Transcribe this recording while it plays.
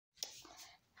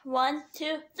1,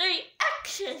 2, 3,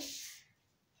 action!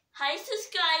 Hi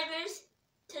subscribers!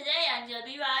 Today I'm going to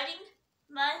be riding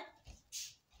my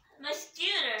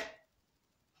scooter.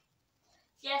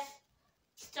 Yes,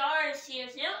 Star is here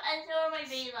too, and so are my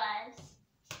V-Lives.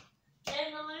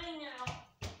 They're balloon now.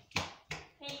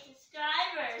 Hey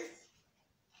subscribers!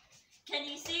 Can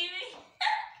you see me?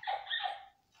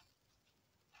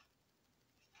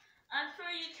 I'm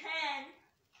sure you can.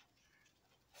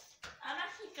 I'm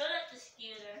actually good at the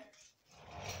scooter.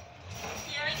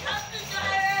 Here he comes, the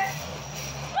driver!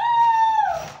 Woo!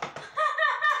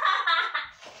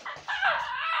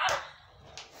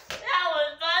 That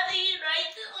was funny,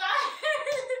 right?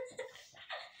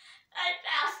 I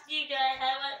passed you guys.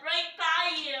 I went right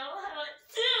by you. I went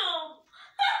zoom.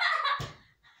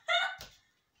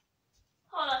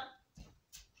 Hold on.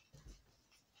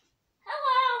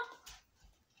 Hello.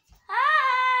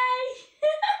 Hi.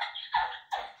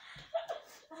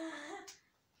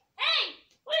 Hey,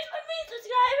 wait for me,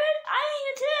 subscribers. I'm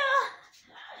here too.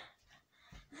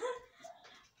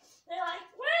 They're like,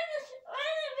 where's the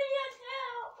video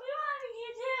too? We want to be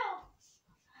here too.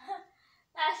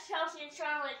 That's Chelsea and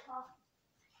Charlotte talking.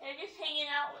 They're just hanging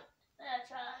out with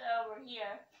Charlotte over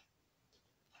here.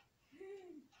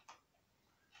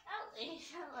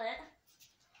 Charlotte.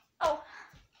 Oh,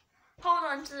 hold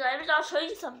on, subscribers. I'll show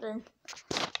you something.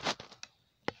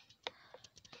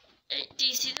 Do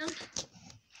you see them?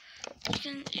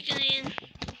 You can even.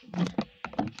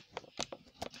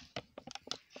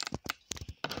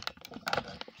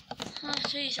 I'll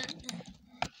show you something.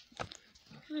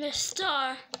 The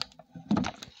star.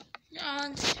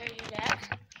 I'll show you that.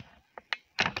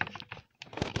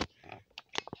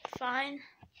 Fine.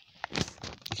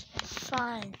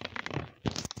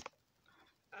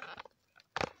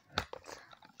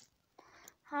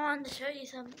 I wanted to show you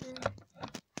something.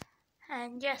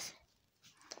 And yes.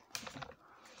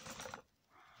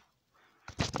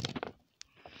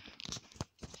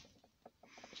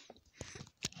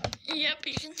 Yep,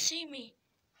 you can see me.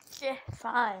 Yeah,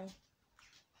 fine.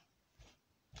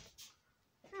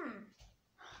 I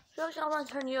feel like I want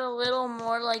to turn you a little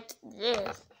more like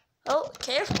this. Oh,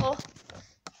 careful.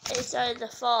 It started to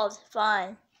fall.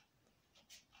 Fine.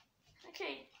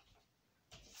 Okay.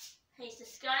 Hey,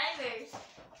 subscribers.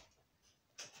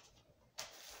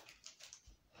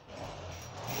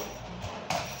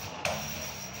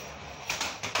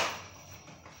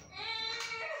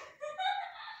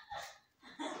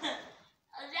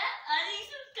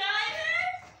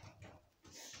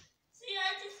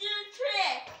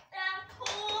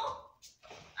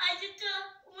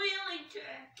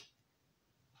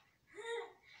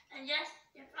 And yes,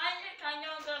 if I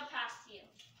know I'm going past you.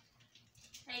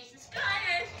 Hey,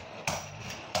 subscribers!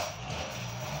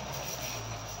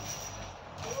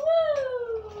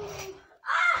 Woo!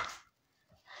 Ah!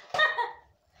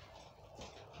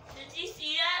 Did you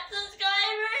see that,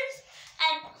 subscribers?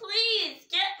 And please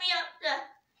get me up to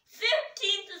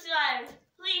 15 subscribers.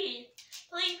 Please.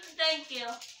 Please and thank you.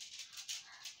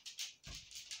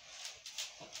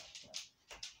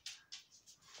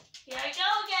 Here I go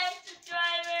again,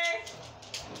 subscribers.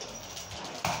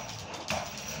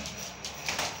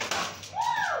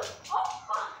 Woo! Oh!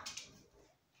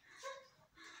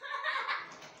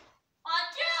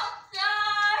 Watch out,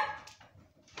 Star!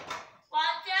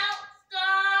 Watch out,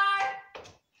 Star!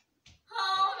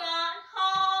 Hold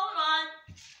on.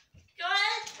 Go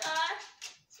ahead, Star.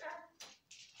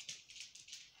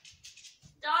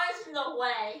 Star's in the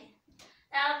way.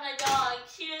 That was my dog.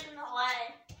 She was in the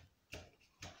way.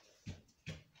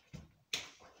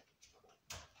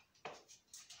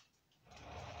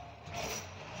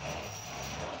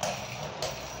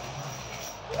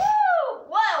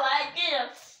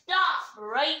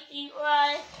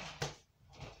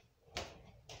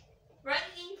 Right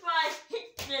before I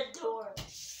hit the door.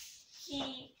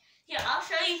 Here, I'll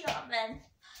show you something.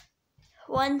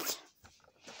 Once,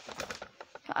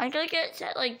 I'm gonna get it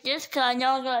set like this because I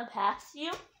know I'm gonna pass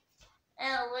you.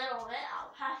 In a little bit,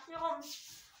 I'll pass you on.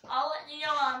 I'll let you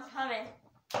know when I'm coming.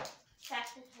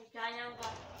 Pass this like I know I'm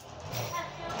gonna pass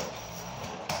you.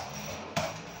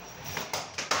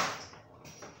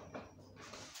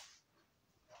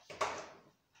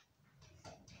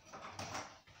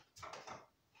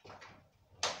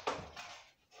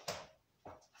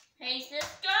 Hey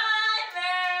subscribers,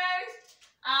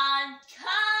 I'm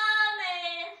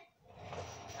coming.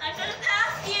 I'm gonna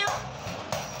pass you.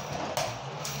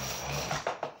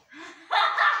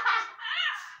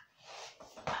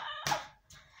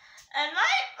 Am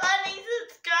I funny,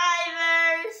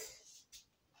 subscribers?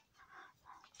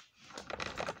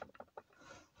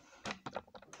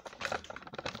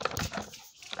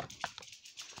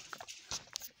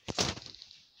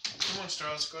 Star.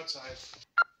 Let's go outside.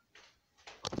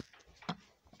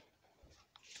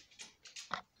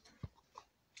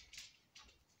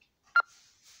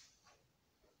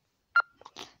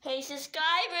 Hey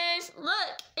subscribers, look,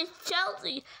 it's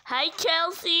Chelsea. Hi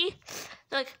Chelsea.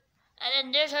 Look, and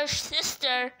then there's her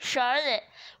sister, Charlotte,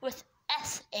 with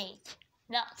S-H,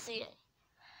 not C-H.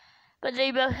 But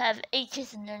they both have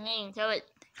H's in their name, so it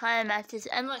kind of matches.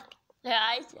 And look, their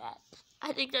eyes match.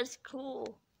 I think that's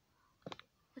cool.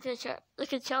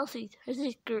 Look at Chelsea's. Hers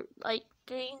is light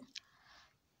green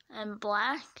and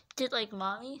black, just like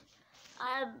mommy.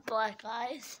 I have black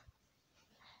eyes.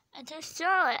 And there's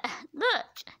Charlotte.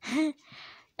 Look. Isn't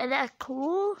that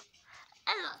cool?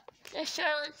 And look, there's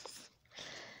Charlotte's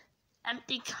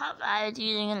empty cup I was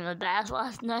using in the bath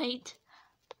last night.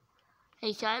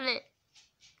 Hey Charlotte.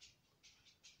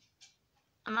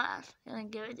 I'm not gonna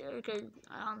give it to her because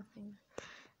I don't think.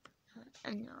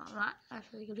 And I'm not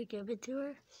actually gonna give it to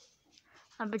her.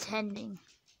 I'm pretending.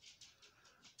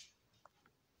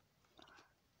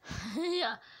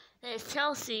 Yeah, there's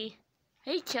Chelsea.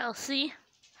 Hey Chelsea.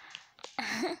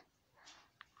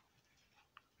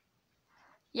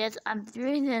 Yes, I'm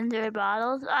doing it in their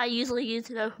bottles. I usually use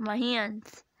it with my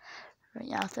hands right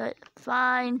now, so it's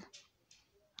fine.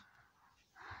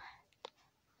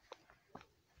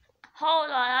 Hold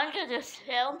on, I'm gonna just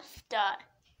film Star.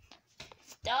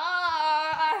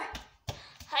 Star!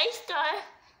 Hi, Star.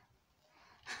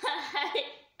 Hi.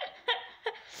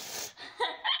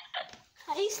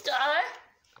 Hi, Star.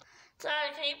 Star,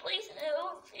 can you please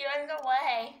move? You're in the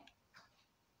way.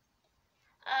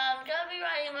 I'm gonna be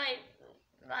riding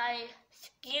my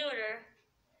scooter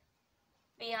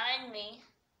behind me.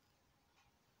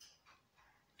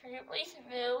 Can you please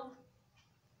move?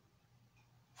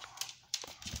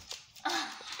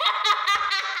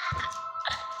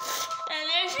 And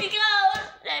there she goes.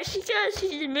 There she goes.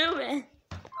 She's moving.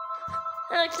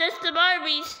 Look, that's the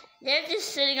Barbies. They're just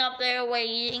sitting up there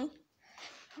waiting.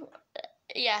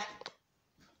 Yeah.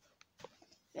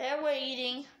 They're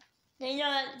waiting. They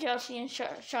know that Chelsea and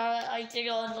Charlotte like to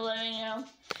go in the living room.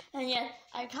 And yet,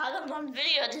 I caught them on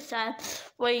video this time,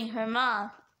 waiting for Mom.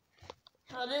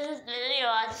 So this is the video.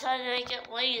 I decided to make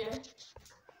it later.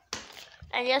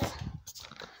 I guess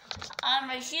I'm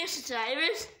right here,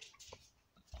 subscribers.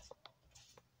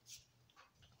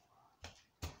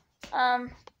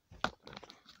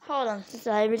 Hold on,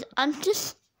 subscribers. I'm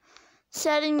just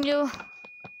setting you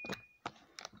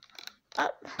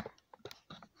up.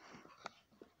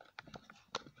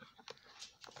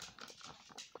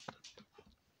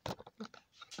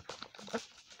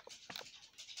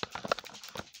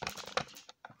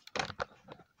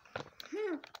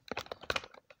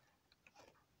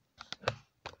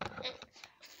 It's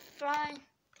fine.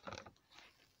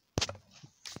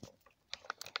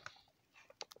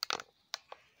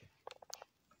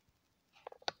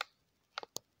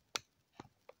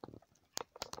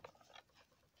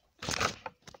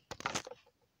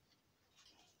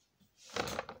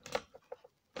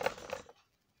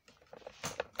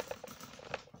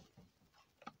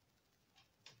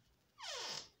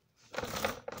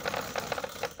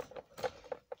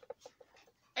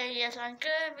 And yes, I'm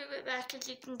gonna move it back as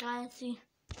you can kind of see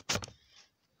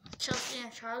Chelsea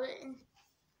and Charlotte.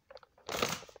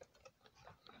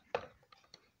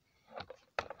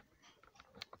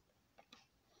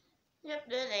 Yep,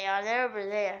 there they are. They're over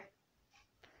there.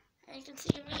 And you can see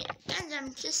me and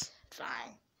I'm just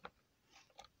fine.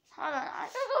 Hold on, I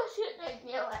gotta go see what they're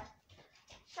doing.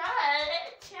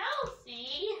 Charlotte,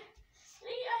 Chelsea, what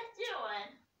are you guys doing?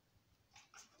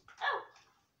 Oh,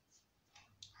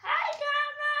 hi,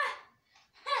 Grandma.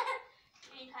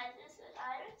 Can you hide this with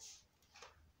Iris?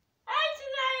 Hi,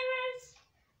 Iris.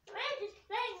 We're just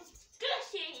playing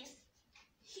squishies.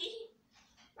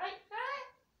 Right, right?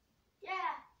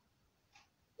 Yeah.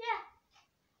 Yeah.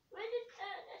 We're just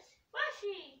a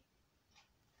squishy.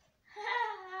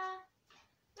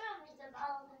 Film me them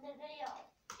all in the video.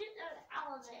 Get those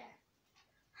out of there.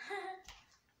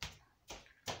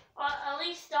 Well, at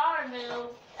least Star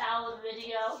moved out of the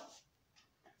video.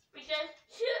 Because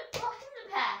she was blocking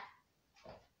the path.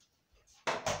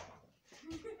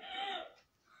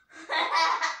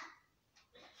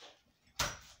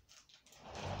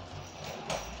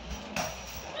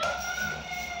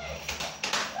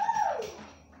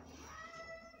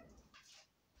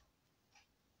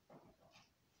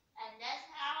 And that's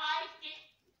how I get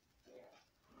here.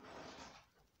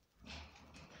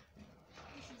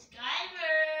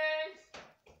 Subscribers!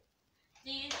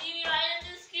 Do you see me riding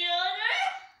the scooter?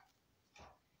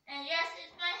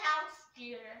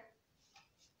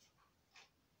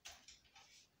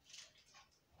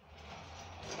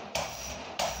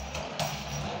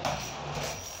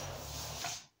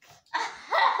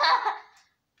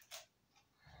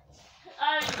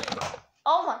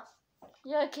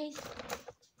 Okay.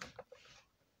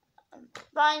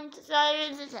 Fine,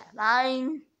 subscribers, is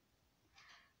fine.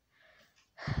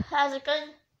 Has a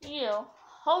good view.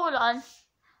 Hold on.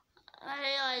 I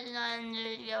realized not in the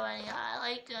video anyhow. I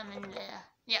like them in there.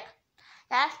 Yeah.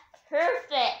 That's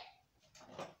perfect.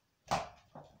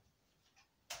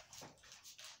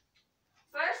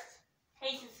 First,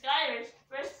 hey subscribers,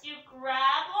 first you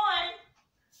grab on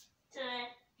to the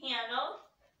handle.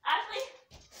 Actually,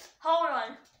 hold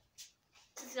on.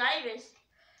 Subscribers,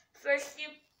 first you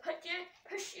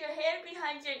push your hair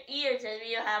behind your ears if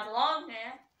you have long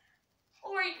hair.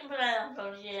 Or you can put it on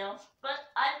ponytails.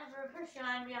 But I prefer pushing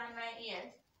mine behind my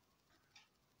ears.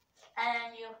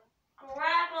 And you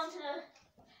grab onto the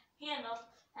handle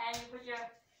and you put your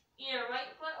either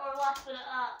right foot or left foot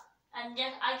up. And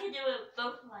yes, I can do it with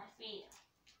both of my feet.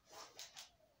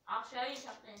 I'll show you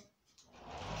something.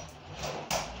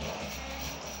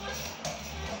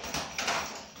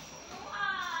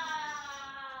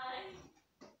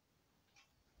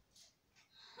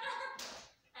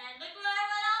 And look where I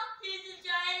went off to the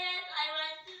giant. I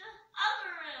went to the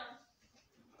other room.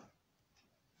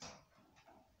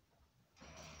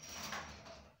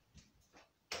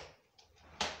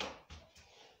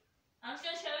 I'm just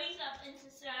going to show you something,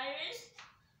 subscribers.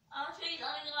 I'll show you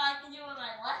something that I can do with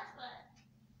my left foot.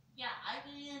 Yeah, I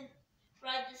can even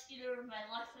ride the scooter with my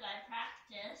left foot. I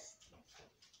practiced.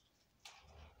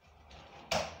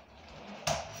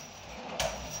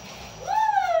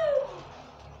 Woo!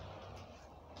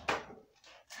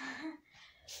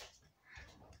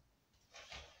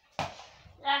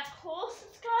 That's cool,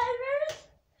 subscribers.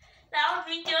 That would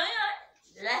be doing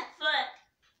it. Left foot.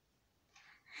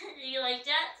 Do you like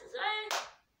that, subscribers?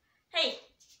 Hey.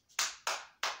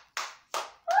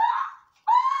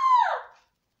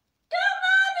 Go,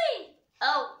 mommy!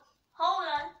 Oh, hold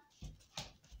on.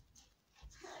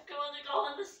 I want to go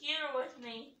on the scooter with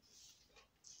me.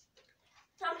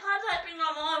 Sometimes I bring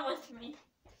my mom with me.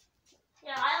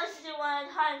 Yeah, I like to do one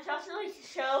at a time. Chelsea likes to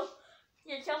show.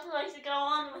 Yeah, Chelsea likes to go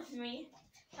on with me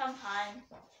sometimes,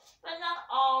 but not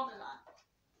all the time.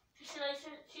 She'll do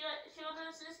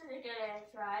this to give it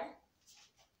a try.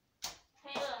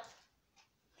 Hey, look.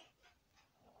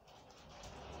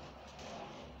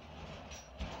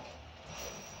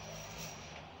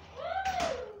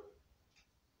 Woo!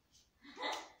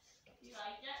 You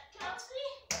like that, Chelsea?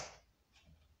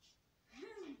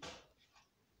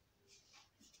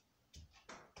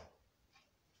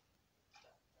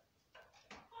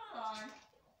 Hold on.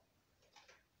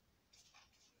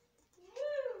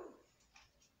 Woo!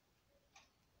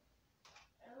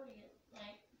 Oh, you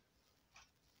like.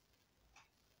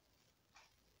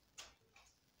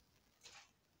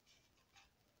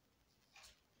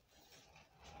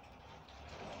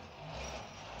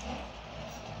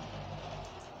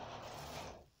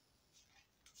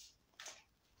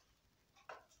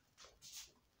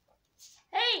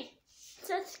 Hey,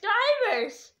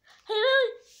 subscribers! Hey,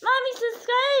 little mommy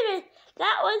subscribers!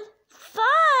 That was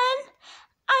fun!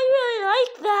 I really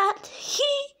like that.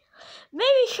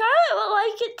 Maybe Charlotte will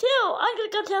like it too. I'm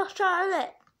gonna go tell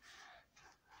Charlotte.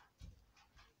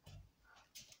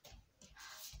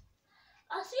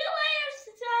 I'll see you later,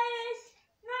 subscribers.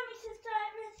 Mommy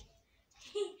subscribers.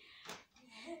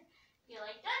 You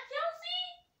like that, Chelsea?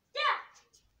 Yeah.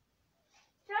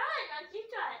 Try it. You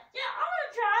try it. Yeah, I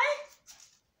want to try.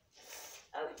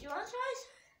 Oh, do you want to try?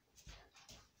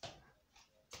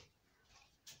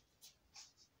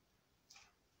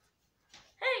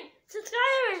 Hey,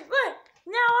 subscribers, look.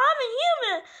 Now I'm a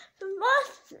human from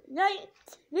last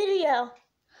night's video.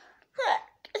 Look,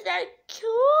 is that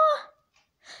cool?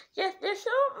 Yes, there's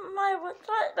some of my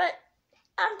website, but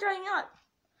I'm trying on.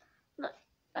 Look,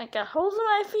 I got holes in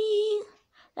my feet.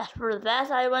 That's for the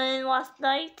bath I went in last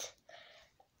night.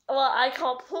 Well, I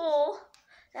call pool.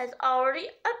 That's already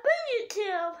a booty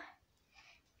tube.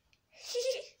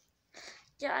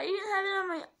 Yeah, I even have it on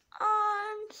my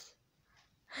arms.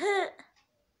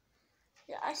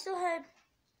 Yeah, I still have.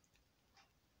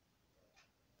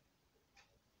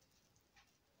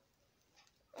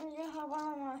 Yeah, I have one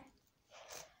on my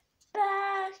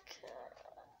back.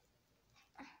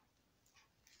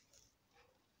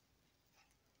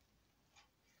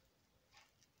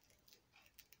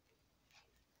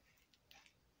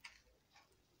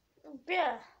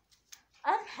 Yeah,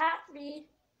 I'm happy.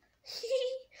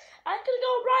 I'm gonna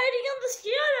go riding on the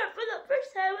scooter for the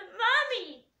first time with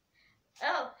mommy.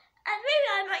 Oh, and maybe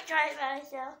I might try it by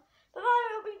myself, but mommy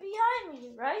will be behind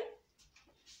me, right?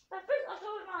 But first I'll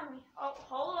go with mommy. Oh,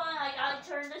 hold on, I gotta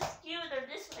turn the scooter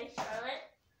this way, Charlotte.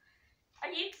 Are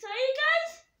you excited,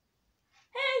 guys?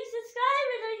 Hey,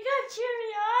 subscribers, are you gonna cheer me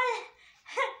on?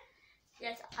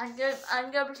 Yes,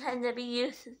 I'm gonna pretend to be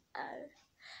you.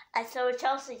 And so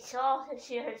Chelsea saw that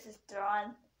she her sister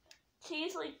on.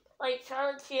 She's like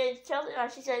Charlotte. She had Chelsea on.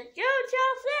 She said, "Yo,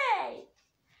 Chelsea."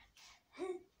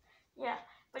 Yeah,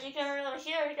 but you can really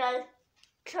hear because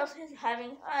Chelsea's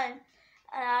having fun, and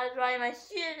I was riding my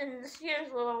scooter, and the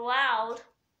scooter's a little loud.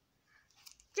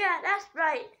 Yeah, that's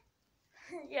right.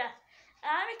 Yeah,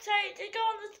 and I'm excited to go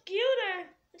on the scooter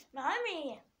with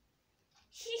Mommy.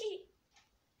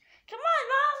 Come on,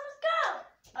 Mom, let's go.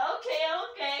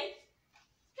 Okay.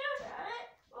 Go, Charlotte.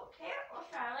 Oh, careful,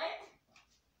 Charlotte.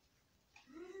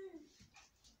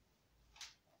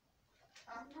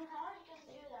 I don't know how you can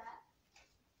do that.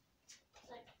 It's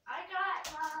like, I got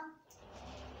it, Mom.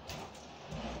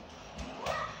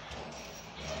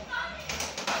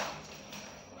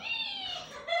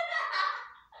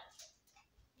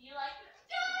 You like it?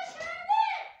 Go,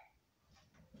 Charlotte!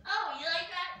 Oh, you like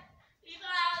that? You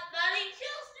got Buddy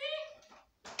Chelsea?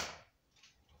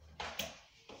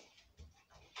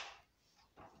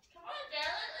 Come on,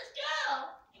 Charlotte, let's go.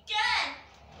 Again.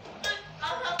 Look,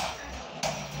 I'll help you.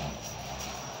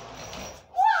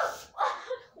 Whoa!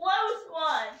 Close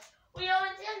one. We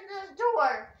almost in the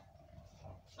door.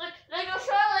 Look, there goes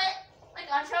Charlotte. Look,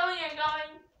 I'm showing you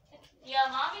going. Yeah,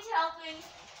 Mommy's helping.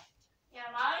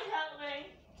 Yeah, Mommy's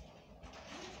helping.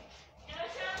 Go,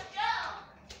 Charlotte, go.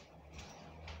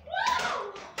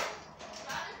 Woo!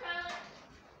 Bye, Charlotte.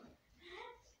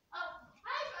 Oh,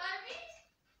 hi, Barbie.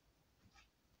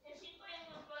 Yeah, she's playing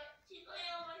on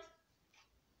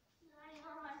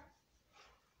my.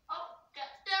 Oh,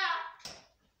 got that.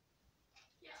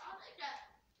 Yeah, I'll take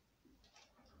that.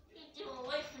 You get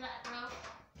away from that, bro.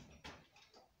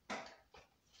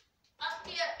 Up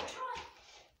here.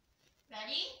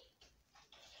 Ready?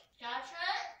 Gotcha.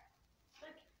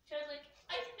 Look, Charlotte,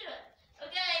 I can do it.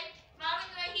 Okay,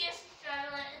 Mommy's right here,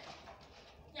 Charlotte.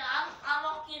 Yeah, I'm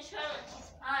walking Charlotte.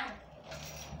 She's fine.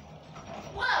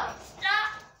 Whoa,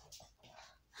 stop.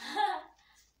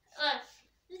 Look,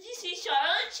 did you see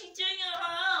Charlotte? She's doing it on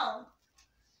her own.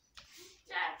 Is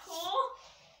that cool?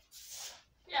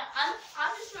 Yeah, I'm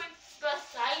just right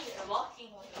beside her,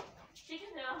 walking with her. She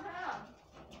can do it on her own.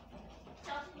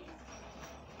 Chelsea.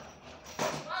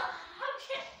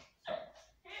 Okay.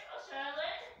 Here goes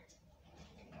Charlotte.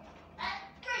 And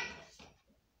great.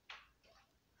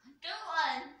 Go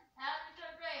on. Have a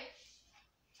good race.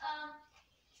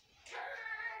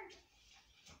 Turn.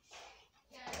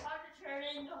 Yeah, it's hard to turn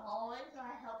in the hallway, so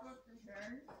I help her with the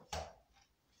turn.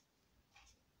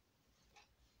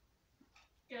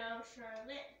 Go,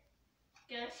 Charlotte.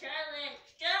 Go, Charlotte.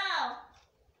 Go.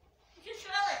 Go,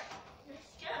 Charlotte.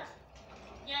 Let's go.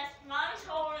 Yes, Mommy's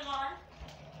holding on.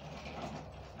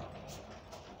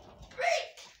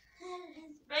 Break.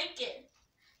 Break it.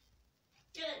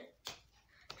 Good.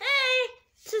 Hey,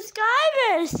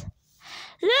 subscribers.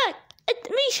 Look, it's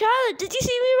me, Charlotte. Did you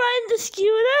see me riding the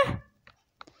scooter?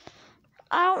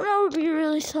 I don't know if you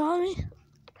really saw me,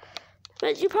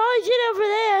 but you probably did over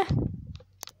there.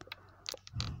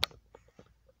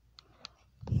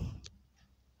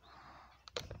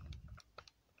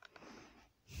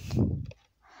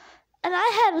 And I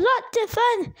had lots of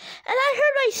fun, and I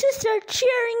heard my sister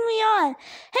cheering me on.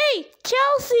 Hey,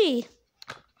 Chelsea!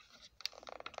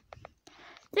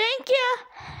 Thank you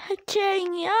for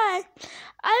cheering me on.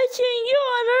 I was cheering you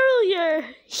on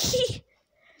earlier.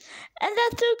 And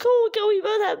that's so cool because we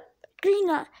both have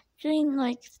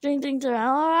green things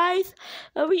around our eyes,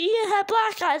 but we even have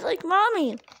black eyes like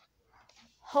Mommy.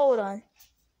 Hold on.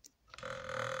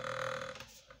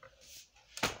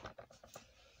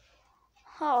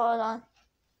 Hold on.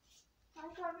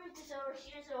 I'm gonna move this over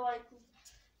here so I can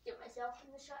get myself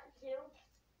in the shot too.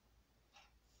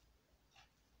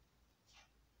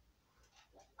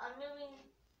 I'm moving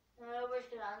over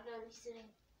because I'm gonna be sitting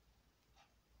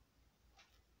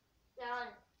down.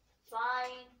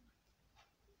 Fine.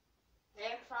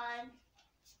 They're fine.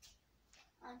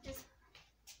 I'm just.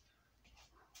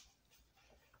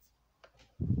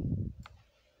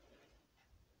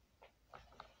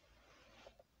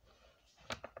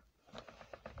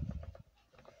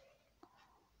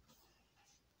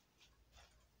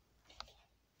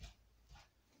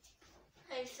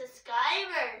 Hey,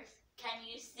 subscribers, can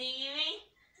you see me?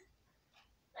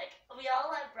 Like, we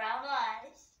all have brown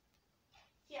eyes.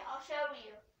 Yeah, I'll show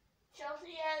you.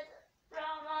 Chelsea has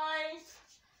brown eyes.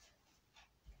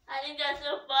 I think that's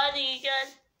so funny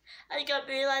because I think I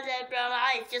realized I have brown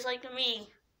eyes just like me.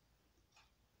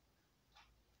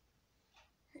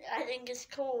 I think it's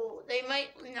cool. They might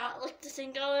not look the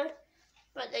same color,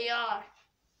 but they are.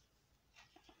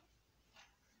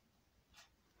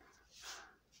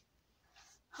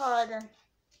 Hold on.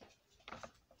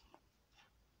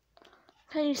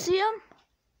 Can you see them?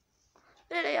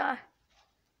 There they are.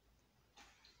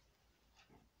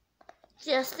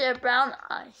 Just their brown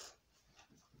eyes.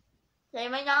 They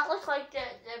may not look like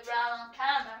they're brown on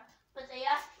camera, but they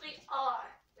actually are.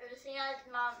 They're the same as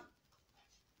Mom.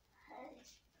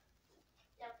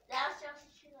 Yep, that's just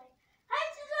she's like, hi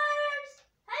subscribers!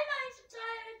 Hi my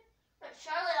subscribers! But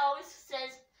Charlotte always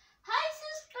says, hi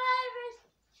subscribers!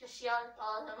 Because she always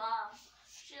calls her mom.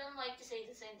 She doesn't like to say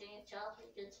the same thing as Charlotte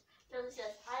because Charlotte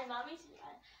says, hi mommy.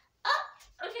 Oh,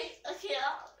 okay, I'll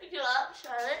pick you up,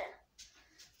 Charlotte.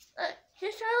 Look,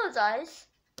 here's Charlotte's eyes.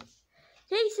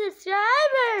 Hey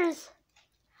subscribers!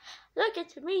 Look,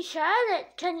 it's me,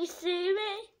 Charlotte. Can you see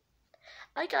me?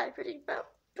 I got pretty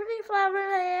flower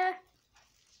hair.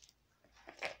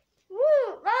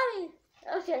 Woo, mommy.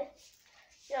 Okay,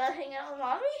 you wanna hang out with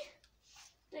mommy?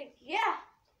 Like, yeah.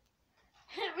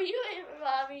 Were you in with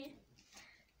mommy?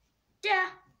 Yeah.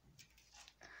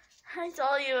 I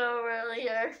saw you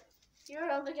earlier. You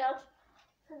were on the couch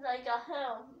since I got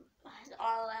home. And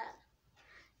all that.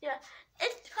 Yeah,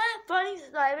 it's kind of funny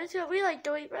sometimes. So we like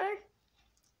Dory Bird.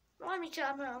 Mommy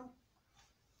come home.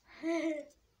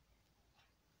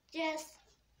 Yes.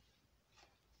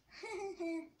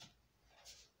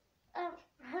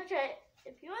 Okay.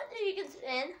 If you want to, you can sit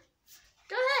in.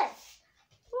 Go ahead.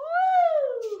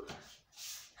 Woo!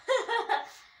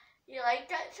 You like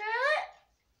that,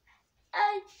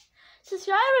 Charlotte?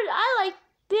 Subscribers, I like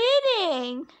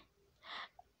bidding.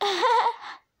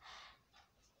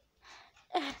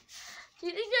 Do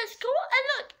you think that's cool? And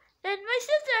look, there's my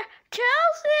sister,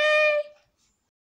 Chelsea.